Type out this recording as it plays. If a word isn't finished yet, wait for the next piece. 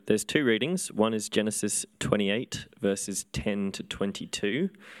There's two readings. One is Genesis 28, verses 10 to 22,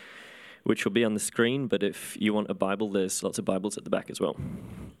 which will be on the screen, but if you want a Bible, there's lots of Bibles at the back as well.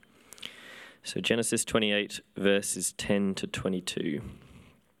 So Genesis 28, verses 10 to 22.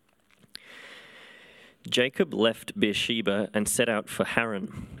 Jacob left Beersheba and set out for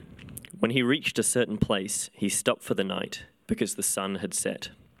Haran. When he reached a certain place, he stopped for the night, because the sun had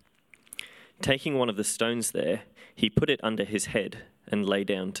set. Taking one of the stones there, he put it under his head and lay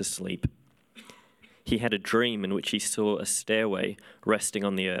down to sleep. He had a dream in which he saw a stairway resting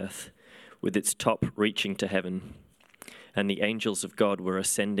on the earth, with its top reaching to heaven, and the angels of God were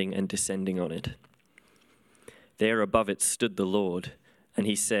ascending and descending on it. There above it stood the Lord, and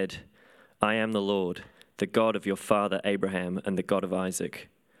he said, I am the Lord, the God of your father Abraham and the God of Isaac.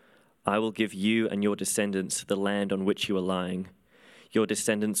 I will give you and your descendants the land on which you are lying. Your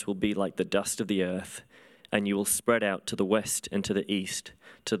descendants will be like the dust of the earth, and you will spread out to the west and to the east,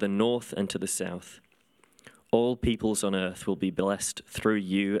 to the north and to the south. All peoples on earth will be blessed through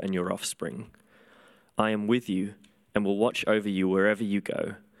you and your offspring. I am with you and will watch over you wherever you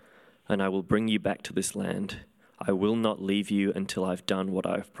go, and I will bring you back to this land. I will not leave you until I've done what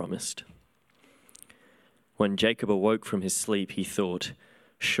I have promised. When Jacob awoke from his sleep, he thought,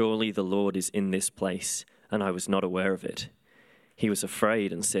 surely the Lord is in this place, and I was not aware of it. He was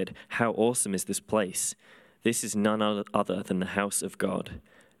afraid and said, how awesome is this place! This is none other than the house of God.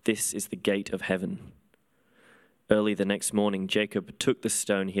 This is the gate of heaven. Early the next morning, Jacob took the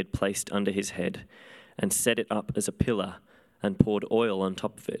stone he had placed under his head and set it up as a pillar and poured oil on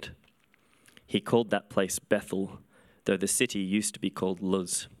top of it. He called that place Bethel, though the city used to be called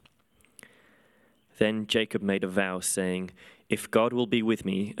Luz. Then Jacob made a vow, saying, if God will be with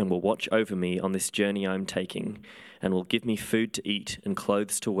me and will watch over me on this journey I am taking, and will give me food to eat and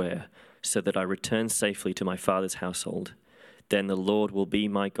clothes to wear, so that I return safely to my father's household, then the Lord will be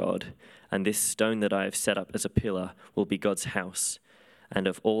my God, and this stone that I have set up as a pillar will be God's house, and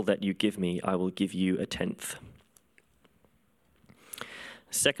of all that you give me, I will give you a tenth.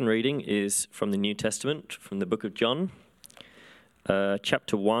 Second reading is from the New Testament, from the book of John,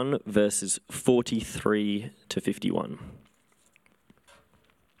 chapter 1, verses 43 to 51.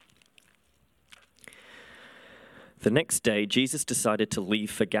 The next day, Jesus decided to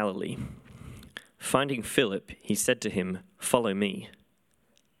leave for Galilee. Finding Philip, he said to him, follow me.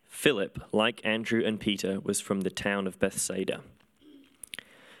 Philip, like Andrew and Peter, was from the town of Bethsaida.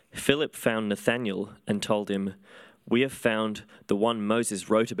 Philip found Nathanael and told him, we have found the one Moses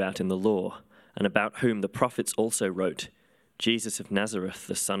wrote about in the law, and about whom the prophets also wrote, Jesus of Nazareth,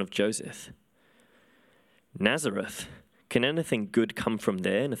 the son of Joseph. Nazareth? Can anything good come from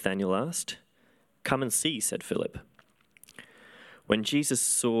there? Nathanael asked. Come and see, said Philip. When Jesus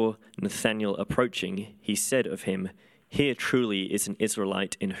saw Nathanael approaching, he said of him, here truly is an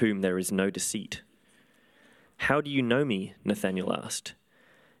Israelite in whom there is no deceit. How do you know me? Nathanael asked.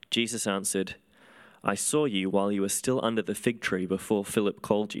 Jesus answered, I saw you while you were still under the fig tree before Philip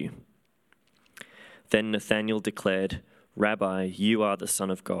called you. Then Nathanael declared, Rabbi, you are the Son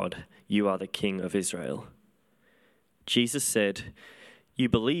of God, you are the King of Israel. Jesus said, you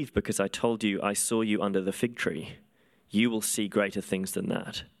believe because I told you I saw you under the fig tree. You will see greater things than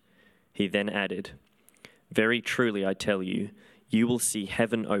that. He then added, very truly I tell you, you will see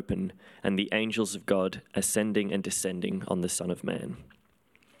heaven open and the angels of God ascending and descending on the Son of Man.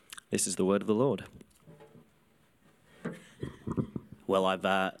 This is the word of the Lord. Well,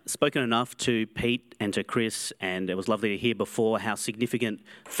 I've spoken enough to Pete and to Chris, and it was lovely to hear before how significant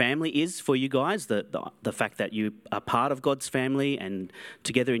family is for you guys, the fact that you are part of God's family and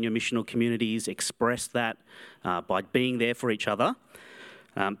together in your missional communities express that by being there for each other.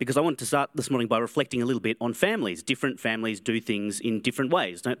 Because I wanted to start this morning by reflecting a little bit on families. Different families do things in different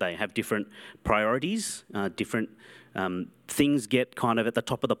ways, don't they? Have different priorities, different things get kind of at the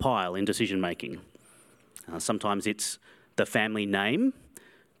top of the pile in decision making. Sometimes it's the family name,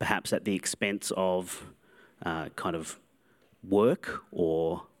 perhaps at the expense of kind of work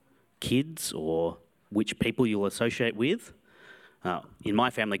or kids or which people you'll associate with. In my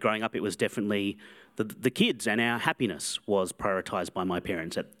family growing up, it was definitely the kids, and our happiness was prioritised by my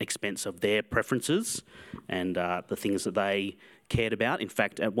parents at the expense of their preferences and the things that they cared about. In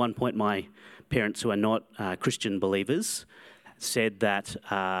fact, at one point, my parents, who are not Christian believers, said that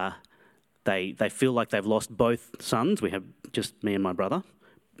they feel like they've lost both sons. We have just me and my brother.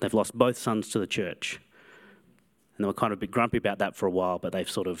 They've lost both sons to the church. And they were kind of a bit grumpy about that for a while, but they've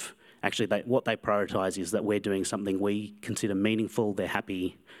sort of, actually what they prioritise is that we're doing something we consider meaningful, they're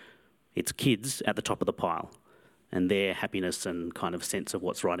happy. It's kids at the top of the pile, and their happiness and kind of sense of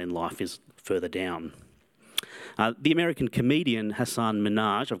what's right in life is further down. The American comedian Hassan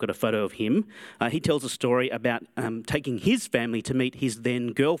Minhaj, I've got a photo of him, he tells a story about taking his family to meet his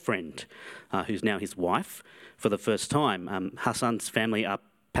then girlfriend, who's now his wife, for the first time. Hassan's family are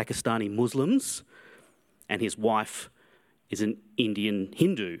Pakistani Muslims, and his wife is an Indian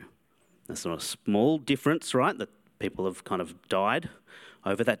Hindu. That's not a small difference, right? That people have kind of died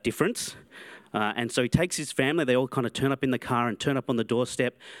over that difference. And so he takes his family, they all kind of turn up in the car and turn up on the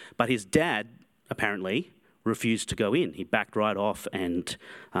doorstep, but his dad, apparently, refused to go in. He backed right off and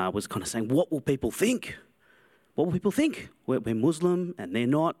was kind of saying, what will people think? What will people think? We're Muslim and they're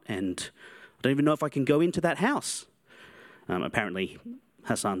not, and I don't even know if I can go into that house. Apparently,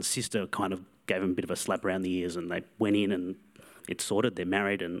 Hassan's sister kind of gave him a bit of a slap around the ears and they went in and it's sorted, they're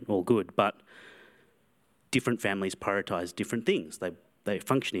married and all good. But different families prioritise different things. They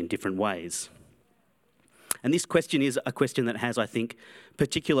function in different ways. And this question is a question that has, I think,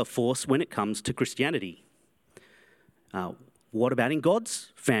 particular force when it comes to Christianity. What about in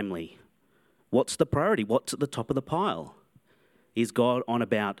God's family? What's the priority? What's at the top of the pile? Is God on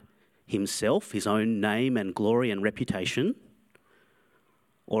about himself, his own name and glory and reputation,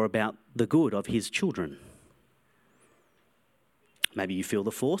 or about the good of his children? Maybe you feel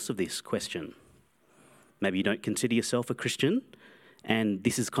the force of this question. Maybe you don't consider yourself a Christian, and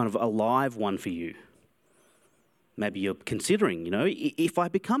this is kind of a live one for you. Maybe you're considering, if I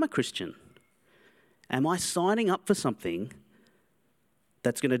become a Christian, am I signing up for something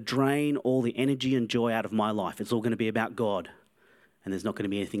that's going to drain all the energy and joy out of my life? It's all going to be about God, and there's not going to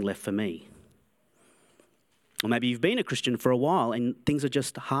be anything left for me. Or maybe you've been a Christian for a while and things are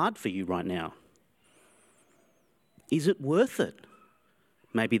just hard for you right now. Is it worth it?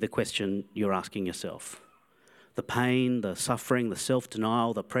 Maybe the question you're asking yourself. The pain, the suffering, the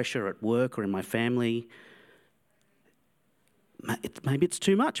self-denial, the pressure at work or in my family. Maybe it's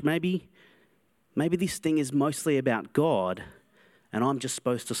too much. Maybe this thing is mostly about God and I'm just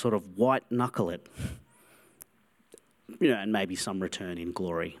supposed to sort of white-knuckle it. And maybe some return in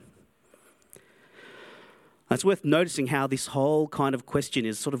glory. It's worth noticing how this whole kind of question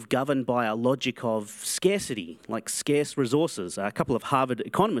is sort of governed by a logic of scarcity, like scarce resources. A couple of Harvard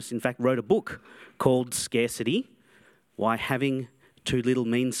economists, in fact, wrote a book called Scarcity, Why Having Too Little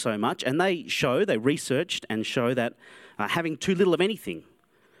Means So Much. And they researched and show that having too little of anything,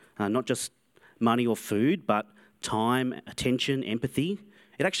 not just money or food, but time, attention, empathy,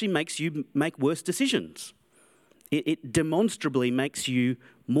 it actually makes you make worse decisions. It demonstrably makes you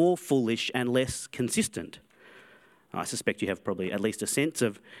more foolish and less consistent. I suspect you have probably at least a sense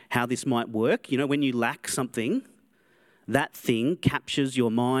of how this might work. When you lack something, that thing captures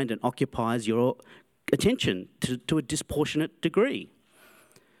your mind and occupies your attention to a disproportionate degree.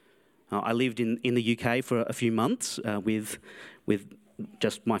 I lived in the UK for a few months with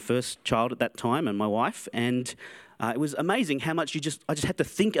just my first child at that time and my wife, and it was amazing how much I just had to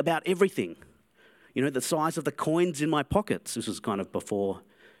think about everything. The size of the coins in my pockets. This was kind of before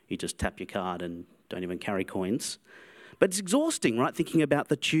you just tap your card and don't even carry coins. But it's exhausting, right? Thinking about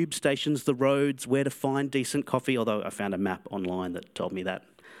the tube stations, the roads, where to find decent coffee, although I found a map online that told me that,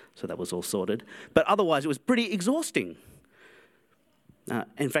 so that was all sorted. But otherwise, it was pretty exhausting.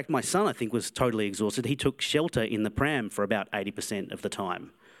 In fact, my son, I think, was totally exhausted. He took shelter in the pram for about 80% of the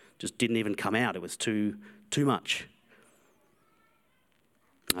time. Just didn't even come out. It was too much.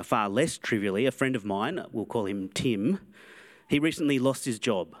 Far less trivially, a friend of mine, we'll call him Tim, he recently lost his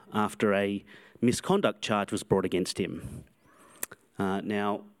job after a misconduct charge was brought against him.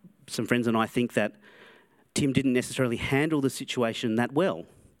 Now, some friends and I think that Tim didn't necessarily handle the situation that well.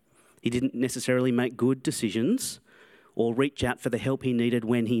 He didn't necessarily make good decisions or reach out for the help he needed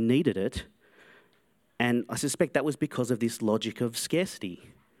when he needed it. And I suspect that was because of this logic of scarcity.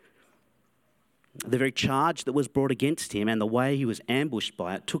 The very charge that was brought against him and the way he was ambushed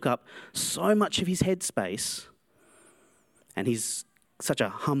by it took up so much of his headspace. And he's such a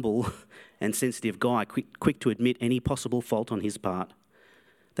humble and sensitive guy, quick to admit any possible fault on his part,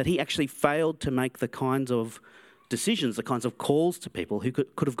 that he actually failed to make the kinds of decisions, the kinds of calls to people who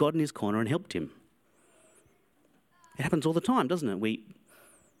could have got in his corner and helped him. It happens all the time, doesn't it?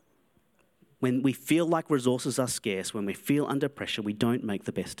 When we feel like resources are scarce, when we feel under pressure, we don't make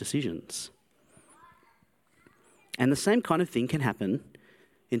the best decisions. And the same kind of thing can happen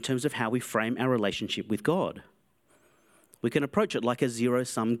in terms of how we frame our relationship with God. We can approach it like a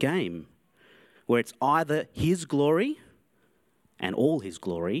zero-sum game, where it's either his glory and all his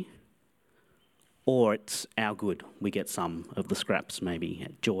glory, or it's our good. We get some of the scraps, maybe,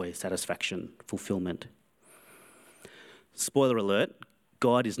 joy, satisfaction, fulfillment. Spoiler alert,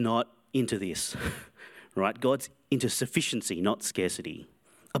 God is not into this, right? God's into sufficiency, not scarcity.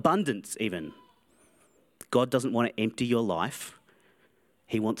 Abundance, even. God doesn't want to empty your life.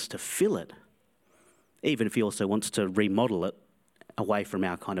 He wants to fill it, even if he also wants to remodel it away from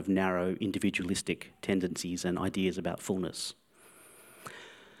our kind of narrow individualistic tendencies and ideas about fullness.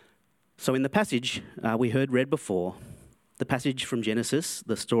 So in the passage we heard read before, the passage from Genesis,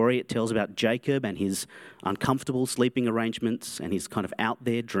 the story, it tells about Jacob and his uncomfortable sleeping arrangements and his kind of out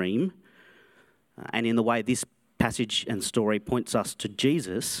there dream. And in the way this passage and story points us to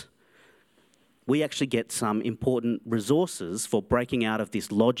Jesus, we actually get some important resources for breaking out of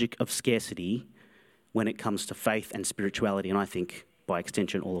this logic of scarcity when it comes to faith and spirituality, and I think, by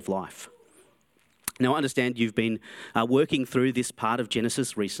extension, all of life. Now, I understand you've been working through this part of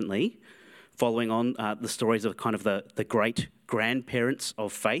Genesis recently, following on the stories of kind of the great grandparents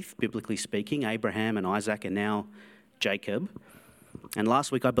of faith, biblically speaking, Abraham and Isaac, and now Jacob. And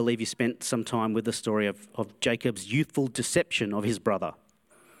last week, I believe you spent some time with the story of Jacob's youthful deception of his brother,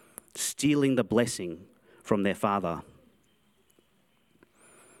 stealing the blessing from their father.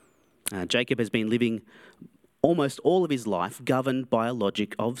 Jacob has been living almost all of his life governed by a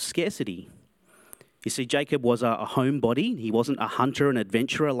logic of scarcity. You see, Jacob was a homebody. He wasn't a hunter and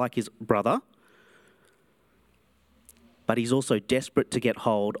adventurer like his brother. But he's also desperate to get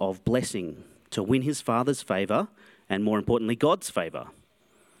hold of blessing, to win his father's favour, and more importantly, God's favour.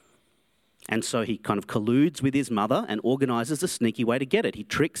 And so he kind of colludes with his mother and organises a sneaky way to get it. He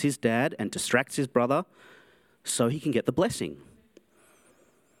tricks his dad and distracts his brother so he can get the blessing.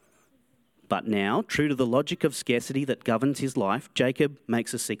 But now, true to the logic of scarcity that governs his life, Jacob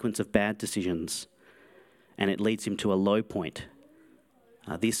makes a sequence of bad decisions, and it leads him to a low point.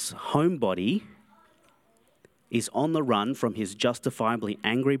 This homebody is on the run from his justifiably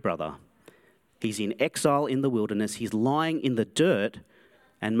angry brother. He's in exile in the wilderness. He's lying in the dirt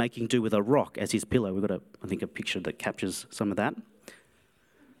and making do with a rock as his pillow. We've got, I think, a picture that captures some of that.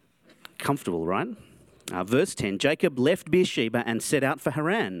 Comfortable, right? Verse 10, Jacob left Beersheba and set out for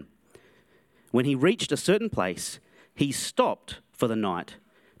Haran. When he reached a certain place, he stopped for the night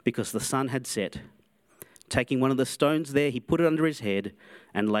because the sun had set. Taking one of the stones there, he put it under his head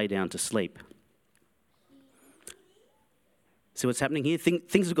and lay down to sleep. See what's happening here?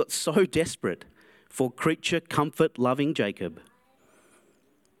 Things have got so desperate for creature comfort-loving Jacob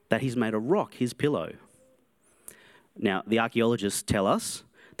that he's made a rock his pillow. Now, the archaeologists tell us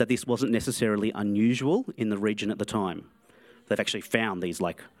that this wasn't necessarily unusual in the region at the time. They've actually found these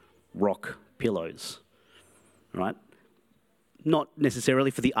like rock pillows, right? Not necessarily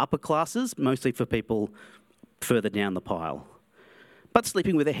for the upper classes, mostly for people further down the pile. But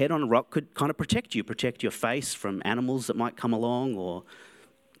sleeping with a head on a rock could kind of protect your face from animals that might come along or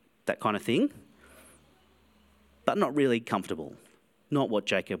that kind of thing. But not really comfortable. Not what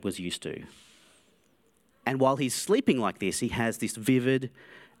Jacob was used to. And while he's sleeping like this, he has this vivid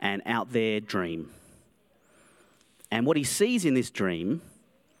and out there dream. And what he sees in this dream,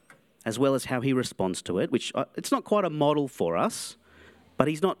 as well as how he responds to it, which it's not quite a model for us, but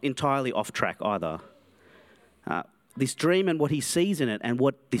he's not entirely off track either. This dream and what he sees in it and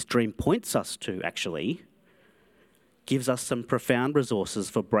what this dream points us to actually gives us some profound resources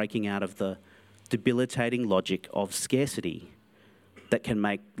for breaking out of the debilitating logic of scarcity that can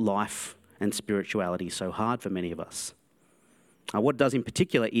make life and spirituality so hard for many of us. What it does in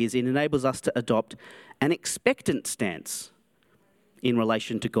particular is it enables us to adopt an expectant stance in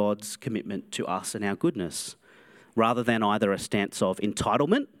relation to God's commitment to us and our goodness, rather than either a stance of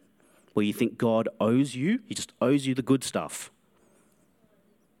entitlement, where you think God owes you, he just owes you the good stuff.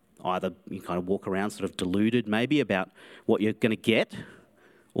 Either you kind of walk around sort of deluded maybe about what you're going to get,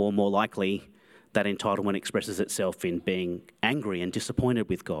 or more likely that entitlement expresses itself in being angry and disappointed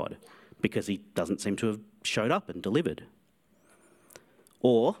with God because he doesn't seem to have showed up and delivered.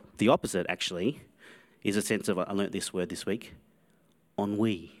 Or the opposite actually is a sense of, I learnt this word this week,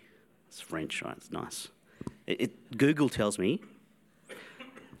 ennui. It's French, right? It's nice. Google tells me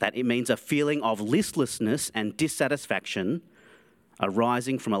that it means a feeling of listlessness and dissatisfaction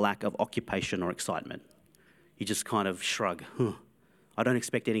arising from a lack of occupation or excitement. You just kind of shrug. I don't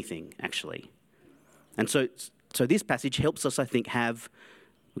expect anything, actually. And so this passage helps us, I think, we've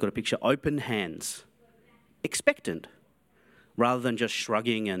got a picture, open hands, expectant, rather than just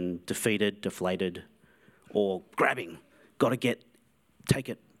shrugging and defeated, deflated, or grabbing. Got to take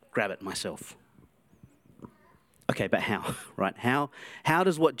it, grab it myself. Okay, but how, right? How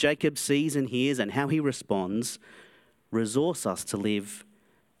does what Jacob sees and hears and how he responds resource us to live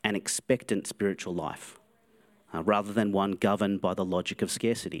an expectant spiritual life rather than one governed by the logic of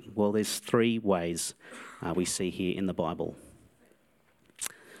scarcity? Well, there's three ways we see here in the Bible.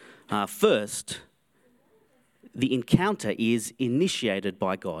 First, the encounter is initiated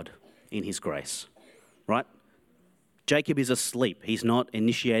by God in his grace. right? Jacob is asleep. He's not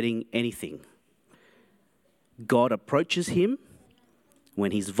initiating anything. God approaches him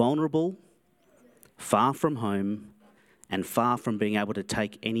when he's vulnerable, far from home, and far from being able to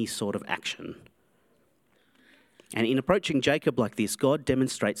take any sort of action. And in approaching Jacob like this, God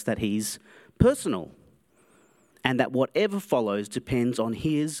demonstrates that he's personal and that whatever follows depends on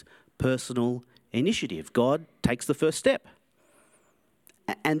his personal initiative. God takes the first step.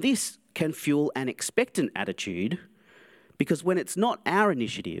 And this can fuel an expectant attitude because when it's not our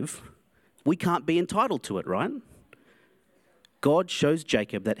initiative, we can't be entitled to it, right? God shows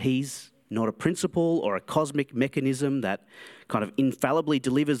Jacob that he's not a principle or a cosmic mechanism that kind of infallibly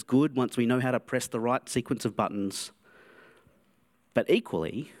delivers good once we know how to press the right sequence of buttons. But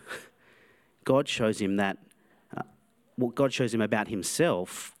equally, God shows him that what God shows him about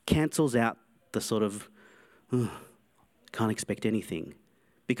himself cancels out the sort of, can't expect anything.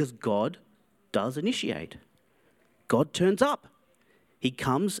 Because God does initiate. God turns up. He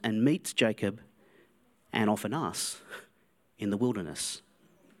comes and meets Jacob and often us in the wilderness,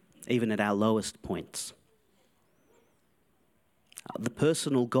 even at our lowest points. The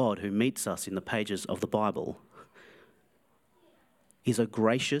personal God who meets us in the pages of the Bible is a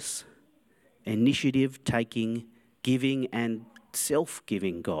gracious, initiative-taking, giving and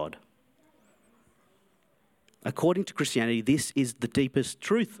self-giving God. According to Christianity, this is the deepest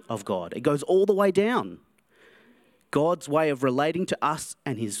truth of God. It goes all the way down. God's way of relating to us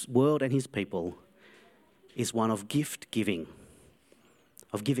and his world and his people is one of gift-giving,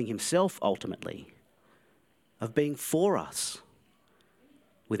 of giving himself ultimately, of being for us,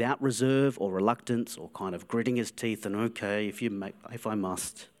 without reserve or reluctance or kind of gritting his teeth and, okay, if I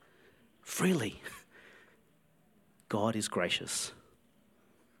must, freely. God is gracious.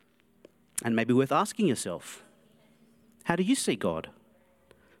 And maybe worth asking yourself, how do you see God?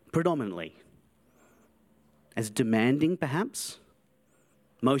 Predominantly. As demanding, perhaps?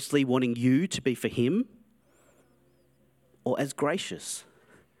 Mostly wanting you to be for him? Or as gracious?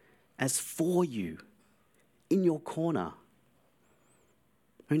 As for you? In your corner?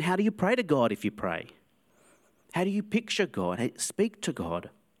 I mean, how do you pray to God if you pray? How do you picture God? How do you speak to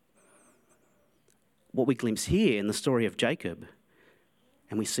God? What we glimpse here in the story of Jacob,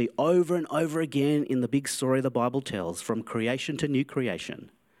 and we see over and over again in the big story the Bible tells, from creation to new creation,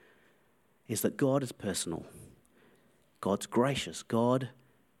 is that God is personal. God's gracious. God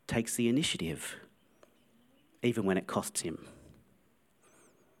takes the initiative, even when it costs him.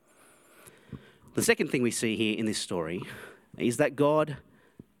 The second thing we see here in this story is that God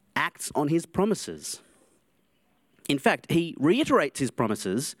acts on his promises. In fact, he reiterates his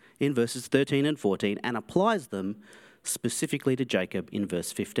promises in verses 13 and 14 and applies them specifically to Jacob in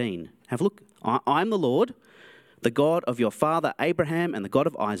verse 15. Have a look. I am the Lord, the God of your father Abraham and the God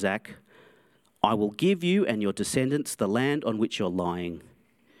of Isaac. I will give you and your descendants the land on which you're lying.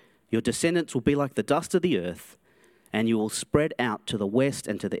 Your descendants will be like the dust of the earth, and you will spread out to the west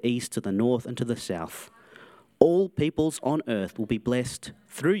and to the east, to the north and to the south. All peoples on earth will be blessed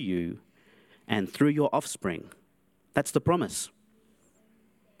through you and through your offspring. That's the promise.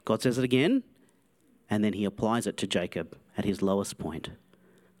 God says it again, and then he applies it to Jacob at his lowest point.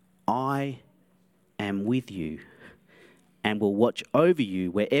 I am with you and will watch over you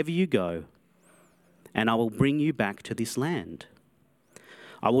wherever you go, and I will bring you back to this land.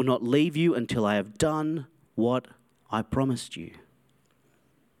 I will not leave you until I have done what I promised you.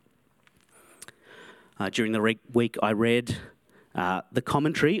 During the week, I read the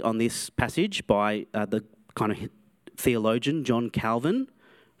commentary on this passage by the kind of theologian John Calvin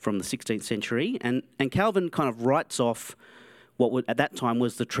from the 16th century. And Calvin kind of writes off what at that time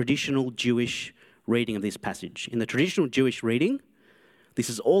was the traditional Jewish reading of this passage. In the traditional Jewish reading, this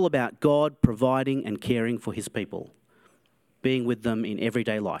is all about God providing and caring for his people, being with them in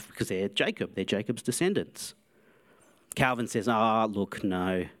everyday life, because they're Jacob's descendants. Calvin says, look,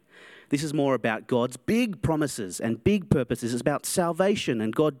 no. This is more about God's big promises and big purposes. It's about salvation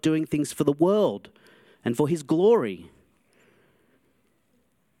and God doing things for the world and for his glory.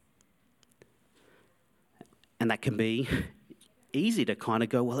 And that can be easy to kind of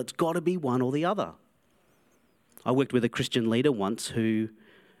go, well, it's got to be one or the other. I worked with a Christian leader once who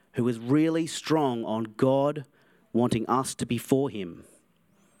was really strong on God wanting us to be for him.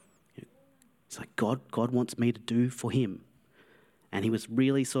 It's like God wants me to do for him. And he was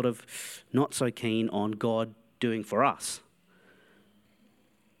really sort of not so keen on God doing for us.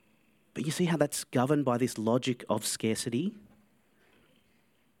 But you see how that's governed by this logic of scarcity?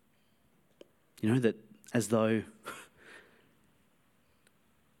 You know, that as though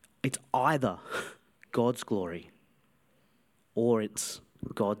it's either God's glory or it's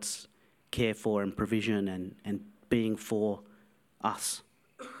God's care for and provision and being for us.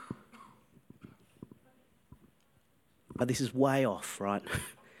 But this is way off, right?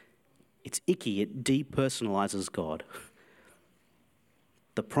 It's icky. It depersonalizes God.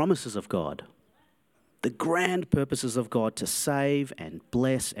 The promises of God, the grand purposes of God to save and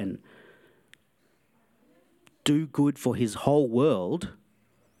bless and do good for his whole world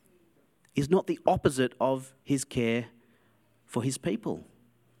is not the opposite of his care for his people,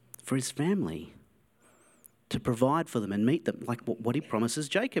 for his family, to provide for them and meet them, like what he promises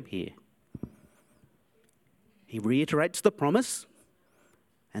Jacob here. He reiterates the promise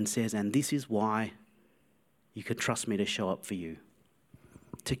and says, and this is why you can trust me to show up for you,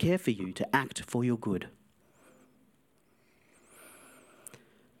 to care for you, to act for your good.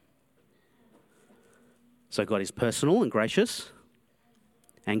 So God is personal and gracious,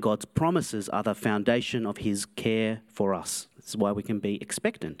 and God's promises are the foundation of his care for us. This is why we can be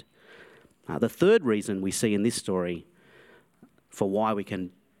expectant. The third reason we see in this story for why we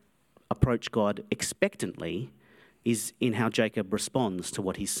can approach God expectantly is in how Jacob responds to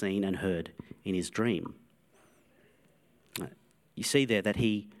what he's seen and heard in his dream. You see there that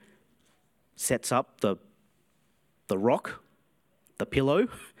he sets up the rock, the pillow,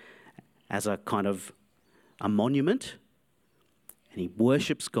 as a kind of a monument, and he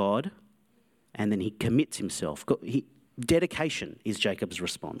worships God, and then he commits himself. Dedication is Jacob's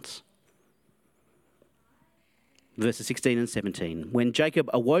response. Verses 16 and 17. When Jacob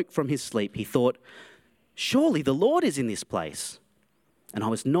awoke from his sleep, he thought, surely the Lord is in this place, and I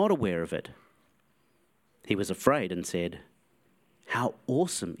was not aware of it. He was afraid and said, how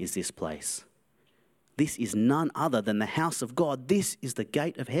awesome is this place? This is none other than the house of God. This is the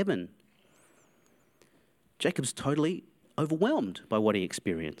gate of heaven. Jacob's totally overwhelmed by what he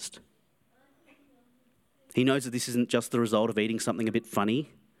experienced. He knows that this isn't just the result of eating something a bit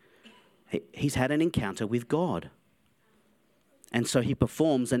funny. He's had an encounter with God. And so he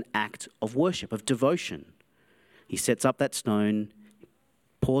performs an act of worship, of devotion. He sets up that stone,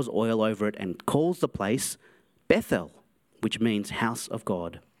 pours oil over it, and calls the place Bethel, which means house of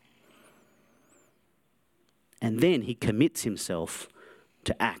God. And then he commits himself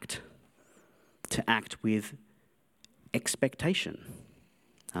to act with expectation.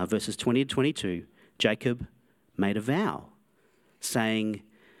 Verses 20 and 22, Jacob made a vow, saying,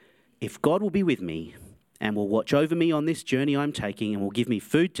 if God will be with me and will watch over me on this journey I'm taking and will give me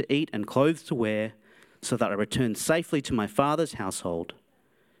food to eat and clothes to wear so that I return safely to my father's household,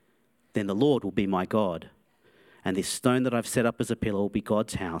 then the Lord will be my God. And this stone that I've set up as a pillar will be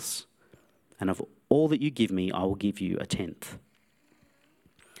God's house. And of all that you give me, I will give you a tenth.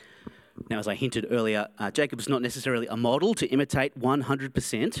 Now, as I hinted earlier, Jacob's not necessarily a model to imitate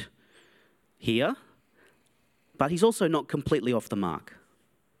 100% here, but he's also not completely off the mark.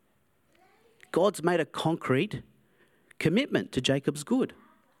 God's made a concrete commitment to Jacob's good.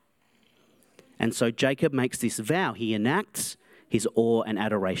 And so Jacob makes this vow. He enacts his awe and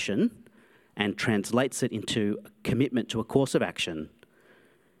adoration and translates it into a commitment to a course of action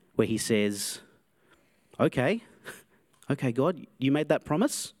where he says, okay, God, you made that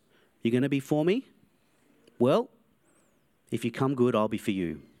promise. You're going to be for me? Well, if you come good, I'll be for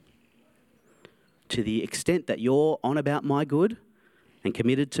you. To the extent that you're on about my good and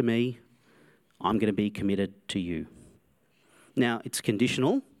committed to me, I'm going to be committed to you. Now, it's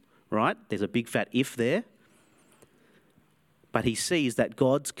conditional, right? There's a big fat if there. But he sees that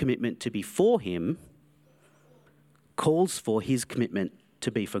God's commitment to be for him calls for his commitment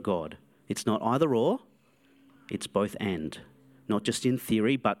to be for God. It's not either or, it's both and. Not just in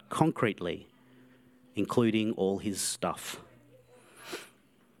theory, but concretely, including all his stuff.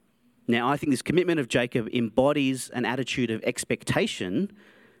 Now, I think this commitment of Jacob embodies an attitude of expectation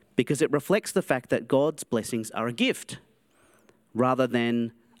because it reflects the fact that God's blessings are a gift rather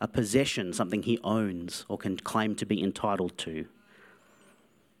than a possession, something he owns or can claim to be entitled to.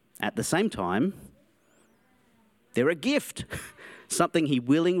 At the same time, they're a gift, something he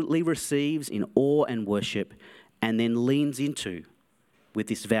willingly receives in awe and worship and then leans into with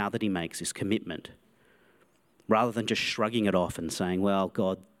this vow that he makes, this commitment, rather than just shrugging it off and saying, well,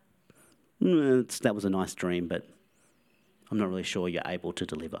 God, that was a nice dream, but I'm not really sure you're able to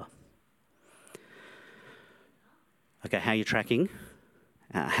deliver. Okay, how are you tracking?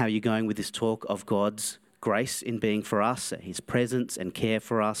 How are you going with this talk of God's grace in being for us, his presence and care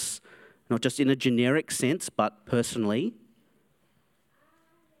for us, not just in a generic sense, but personally?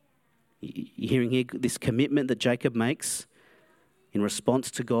 You're hearing here this commitment that Jacob makes in response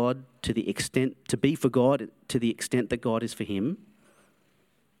to God, to the extent, to be for God, to the extent that God is for him.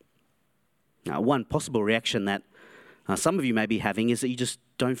 Now, one possible reaction that some of you may be having is that you just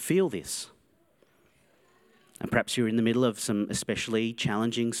don't feel this. And perhaps you're in the middle of some especially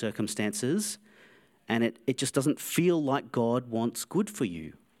challenging circumstances, and it just doesn't feel like God wants good for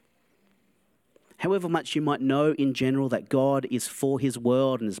you. However much you might know in general that God is for his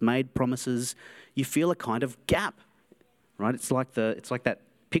world and has made promises, you feel a kind of gap, right? It's like that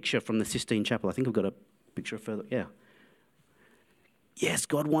picture from the Sistine Chapel. I think I've got a picture further. Yeah. Yes,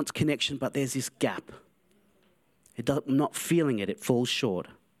 God wants connection, but there's this gap. I'm not feeling it. It falls short.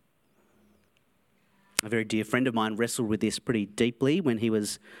 A very dear friend of mine wrestled with this pretty deeply when he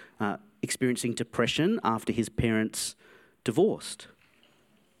was experiencing depression after his parents divorced.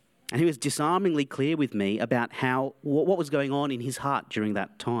 And he was disarmingly clear with me about what was going on in his heart during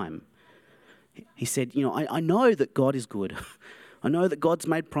that time. He said, I know that God is good. I know that God's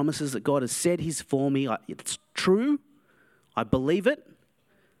made promises, that God has said he's for me. It's true. I believe it.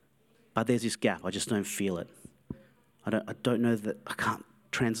 But there's this gap. I just don't feel it. I don't know that I can't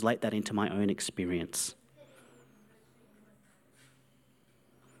translate that into my own experience.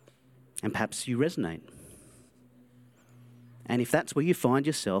 And perhaps you resonate. And if that's where you find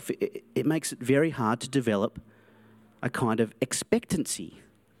yourself, it makes it very hard to develop a kind of expectancy,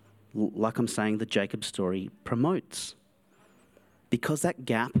 like I'm saying the Jacob story promotes. Because that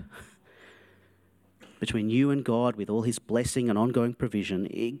gap between you and God with all his blessing and ongoing provision,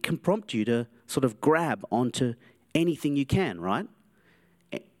 it can prompt you to sort of grab onto anything you can, right?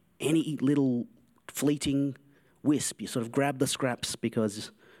 Any little fleeting wisp, you sort of grab the scraps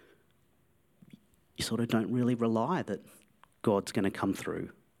because you sort of don't really rely that God's going to come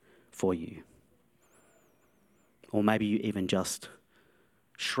through for you. Or maybe you even just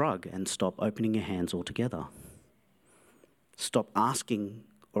shrug and stop opening your hands altogether. Stop asking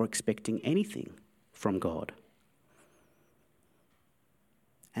or expecting anything from God.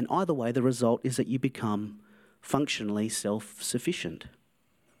 And either way, the result is that you become functionally self-sufficient.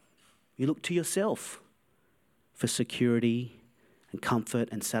 You look to yourself for security and comfort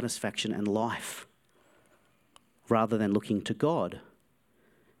and satisfaction and life, rather than looking to God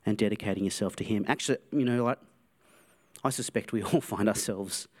and dedicating yourself to him. Actually, I suspect we all find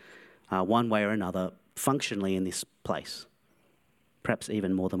ourselves one way or another functionally in this place, perhaps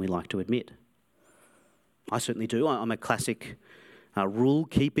even more than we like to admit. I certainly do. I'm a classic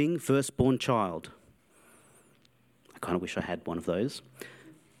rule-keeping firstborn child. I kind of wish I had one of those.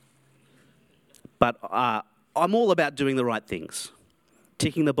 But I'm all about doing the right things,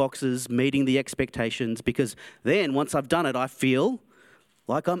 ticking the boxes, meeting the expectations, because then once I've done it, I feel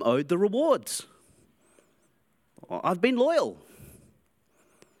like I'm owed the rewards. I've been loyal.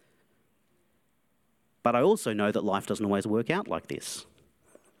 But I also know that life doesn't always work out like this.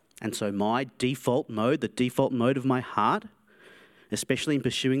 And so my default mode, the default mode of my heart, especially in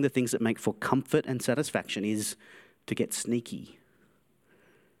pursuing the things that make for comfort and satisfaction, is to get sneaky.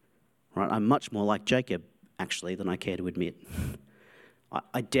 Right? I'm much more like Jacob, actually, than I care to admit.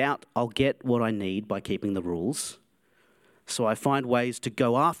 I doubt I'll get what I need by keeping the rules, so I find ways to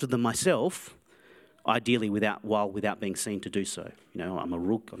go after them myself, ideally without being seen to do so. I'm a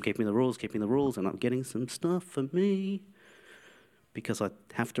rook, I'm keeping the rules, and I'm getting some stuff for me because I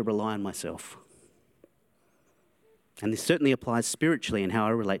have to rely on myself. And this certainly applies spiritually in how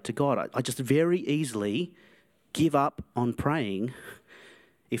I relate to God. I just very easily give up on praying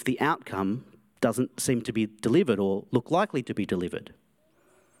if the outcome doesn't seem to be delivered or look likely to be delivered.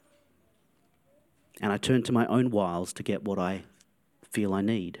 And I turn to my own wiles to get what I feel I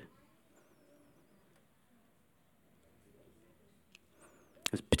need.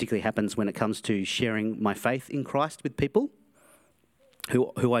 This particularly happens when it comes to sharing my faith in Christ with people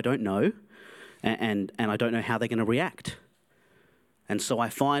who I don't know, and I don't know how they're going to react. And so I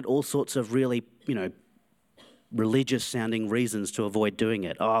find all sorts of really, religious-sounding reasons to avoid doing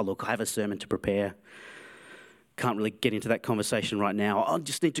it. Oh, look, I have a sermon to prepare. Can't really get into that conversation right now. I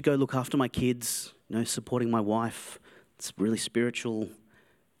just need to go look after my kids, supporting my wife. It's really spiritual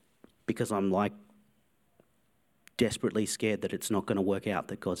because I'm desperately scared that it's not going to work out,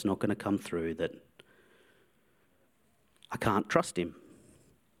 that God's not going to come through, that I can't trust him,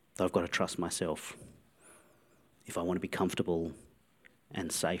 that I've got to trust myself if I want to be comfortable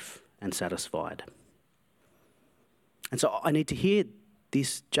and safe and satisfied. And so I need to hear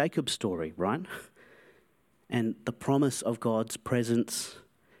this Jacob story, right? And the promise of God's presence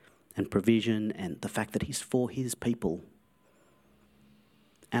and provision and the fact that he's for his people.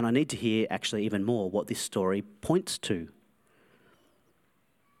 And I need to hear actually even more what this story points to,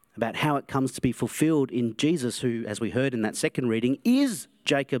 about how it comes to be fulfilled in Jesus, who, as we heard in that second reading, is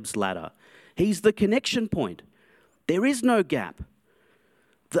Jacob's ladder. He's the connection point. There is no gap.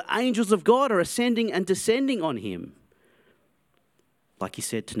 The angels of God are ascending and descending on him. like he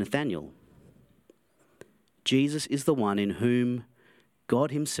said to Nathanael. Jesus is the one in whom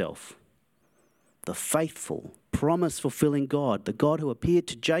God himself, the faithful, promise-fulfilling God, the God who appeared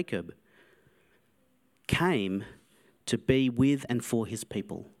to Jacob, came to be with and for his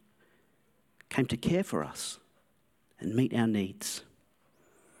people, came to care for us and meet our needs.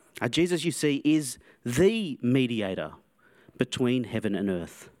 Jesus, you see, is the mediator between heaven and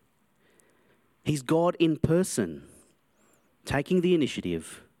earth. He's God in person, taking the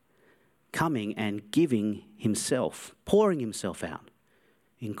initiative, coming and giving himself, pouring himself out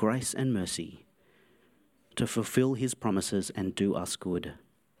in grace and mercy to fulfill his promises and do us good.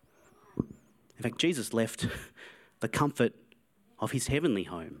 In fact, Jesus left the comfort of his heavenly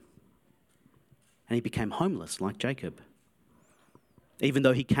home and he became homeless like Jacob. Even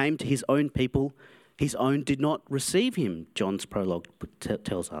though he came to his own people, his own did not receive him, John's prologue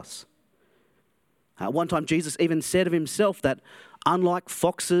tells us. At one time, Jesus even said of himself that unlike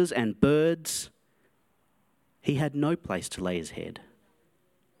foxes and birds, he had no place to lay his head.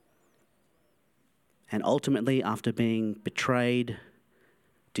 And ultimately, after being betrayed,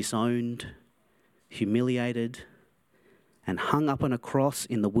 disowned, humiliated, and hung up on a cross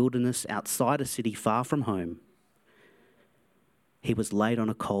in the wilderness outside a city far from home, he was laid on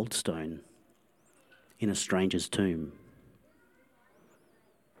a cold stone in a stranger's tomb.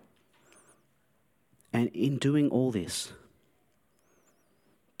 And in doing all this,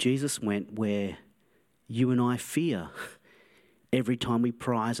 Jesus went where you and I fear every time we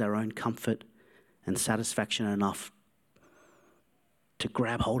prize our own comfort and satisfaction enough to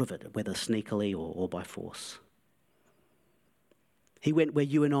grab hold of it, whether sneakily or by force. He went where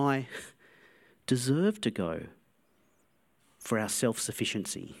you and I deserve to go for our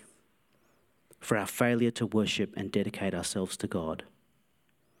self-sufficiency, for our failure to worship and dedicate ourselves to God.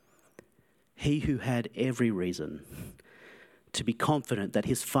 He who had every reason to be confident that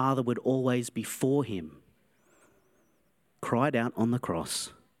his Father would always be for him, cried out on the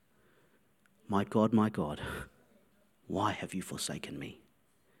cross, my God, why have you forsaken me?"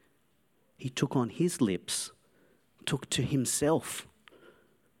 He took on his lips, took to himself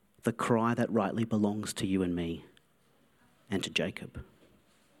the cry that rightly belongs to you and me and to Jacob.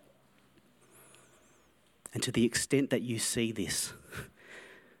 And to the extent that you see this,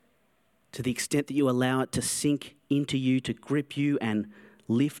 to the extent that you allow it to sink into you, to grip you and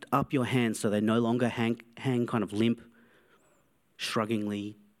lift up your hands so they no longer hang kind of limp,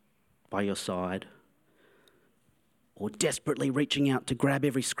 shruggingly by your side, or desperately reaching out to grab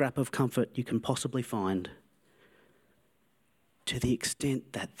every scrap of comfort you can possibly find, to the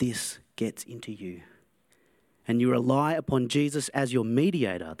extent that this gets into you, and you rely upon Jesus as your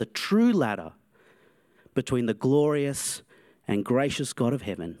mediator, the true ladder between the glorious and gracious God of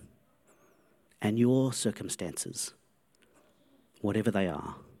heaven and your circumstances, whatever they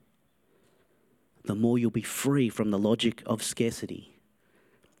are, the more you'll be free from the logic of scarcity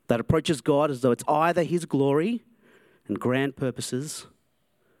that approaches God as though it's either his glory and grand purposes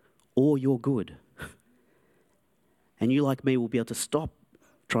or your good. And you, like me, will be able to stop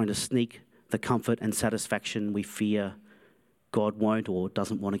trying to sneak the comfort and satisfaction we fear God won't or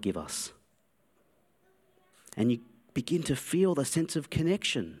doesn't want to give us. And you begin to feel the sense of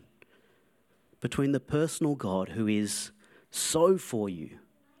connection between the personal God who is so for you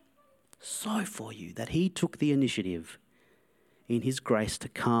that he took the initiative in his grace to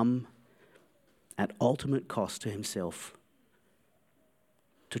come at ultimate cost to himself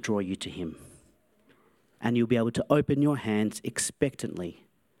to draw you to him. And you'll be able to open your hands expectantly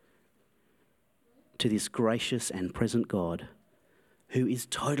to this gracious and present God who is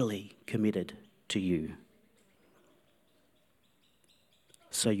totally committed to you.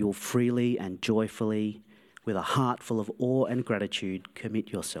 So you'll freely and joyfully, with a heart full of awe and gratitude, commit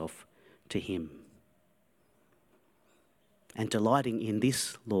yourself to him. And delighting in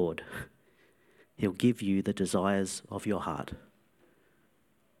this Lord, he'll give you the desires of your heart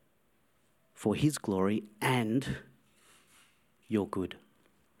for his glory and your good.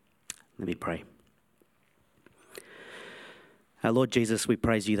 Let me pray. Our Lord Jesus, we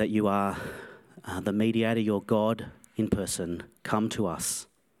praise you that you are the mediator, your God in person, come to us,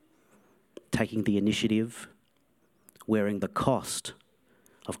 taking the initiative, wearing the cost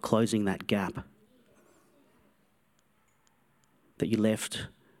of closing that gap, that you left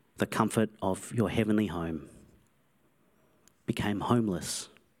the comfort of your heavenly home, became homeless,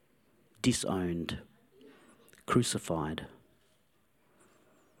 disowned, crucified,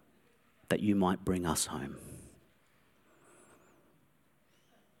 that you might bring us home.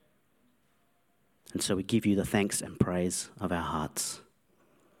 And so we give you the thanks and praise of our hearts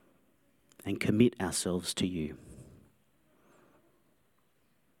and commit ourselves to you.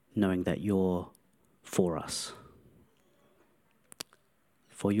 knowing that you're for us.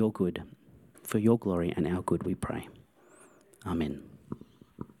 For your good, for your glory and our good, we pray. Amen.